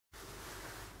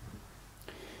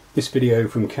This video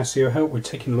from Casio Help, we're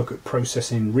taking a look at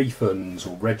processing refunds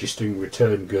or registering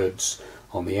return goods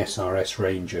on the SRS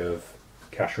range of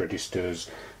cash registers.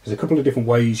 There's a couple of different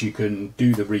ways you can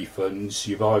do the refunds.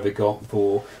 You've either got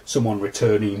for someone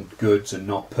returning goods and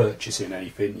not purchasing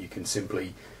anything, you can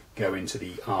simply go into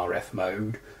the RF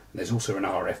mode. There's also an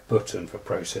RF button for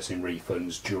processing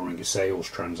refunds during a sales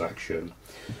transaction.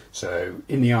 So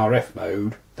in the RF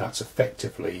mode, that's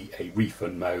effectively a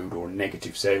refund mode or a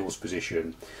negative sales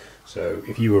position. So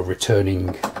if you were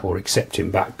returning or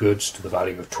accepting back goods to the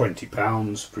value of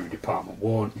 £20 through Department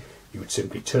 1, you would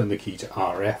simply turn the key to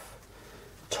RF,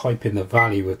 type in the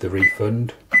value of the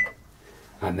refund,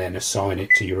 and then assign it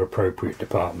to your appropriate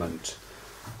department.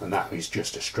 And that is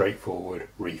just a straightforward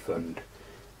refund.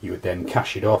 You would then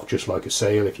cash it off just like a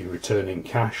sale. If you're returning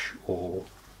cash or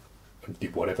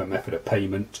did whatever method of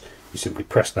payment, you simply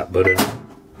press that button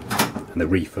and the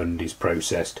refund is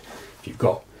processed. If you've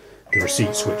got the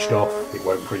receipt switched off, it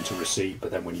won't print a receipt, but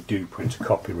then when you do print a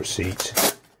copy receipt,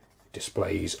 it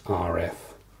displays RF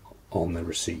on the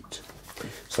receipt.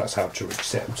 So that's how to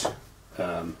accept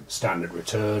standard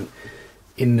return.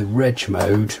 In the reg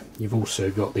mode, you've also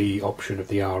got the option of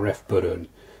the RF button.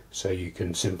 So you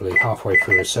can simply, halfway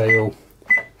through a sale,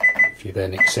 if you're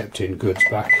then accepting goods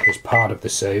back as part of the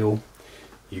sale,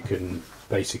 you can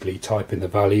basically type in the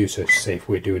value. So say if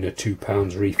we're doing a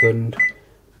 £2 refund,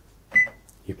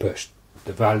 you push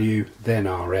the value, then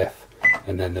RF,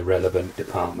 and then the relevant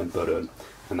department button,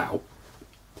 and that will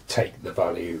take the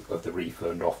value of the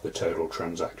refund off the total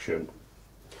transaction.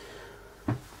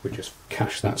 We just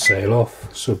cash that sale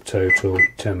off,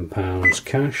 subtotal £10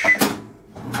 cash,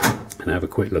 and have a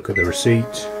quick look at the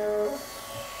receipt.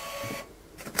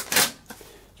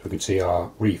 So we can see our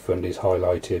refund is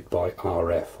highlighted by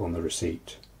RF on the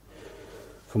receipt.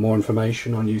 For more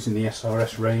information on using the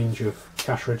SRS range of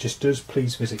cash registers,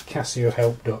 please visit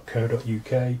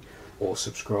casiohelp.co.uk or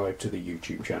subscribe to the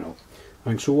YouTube channel.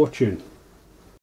 Thanks for watching.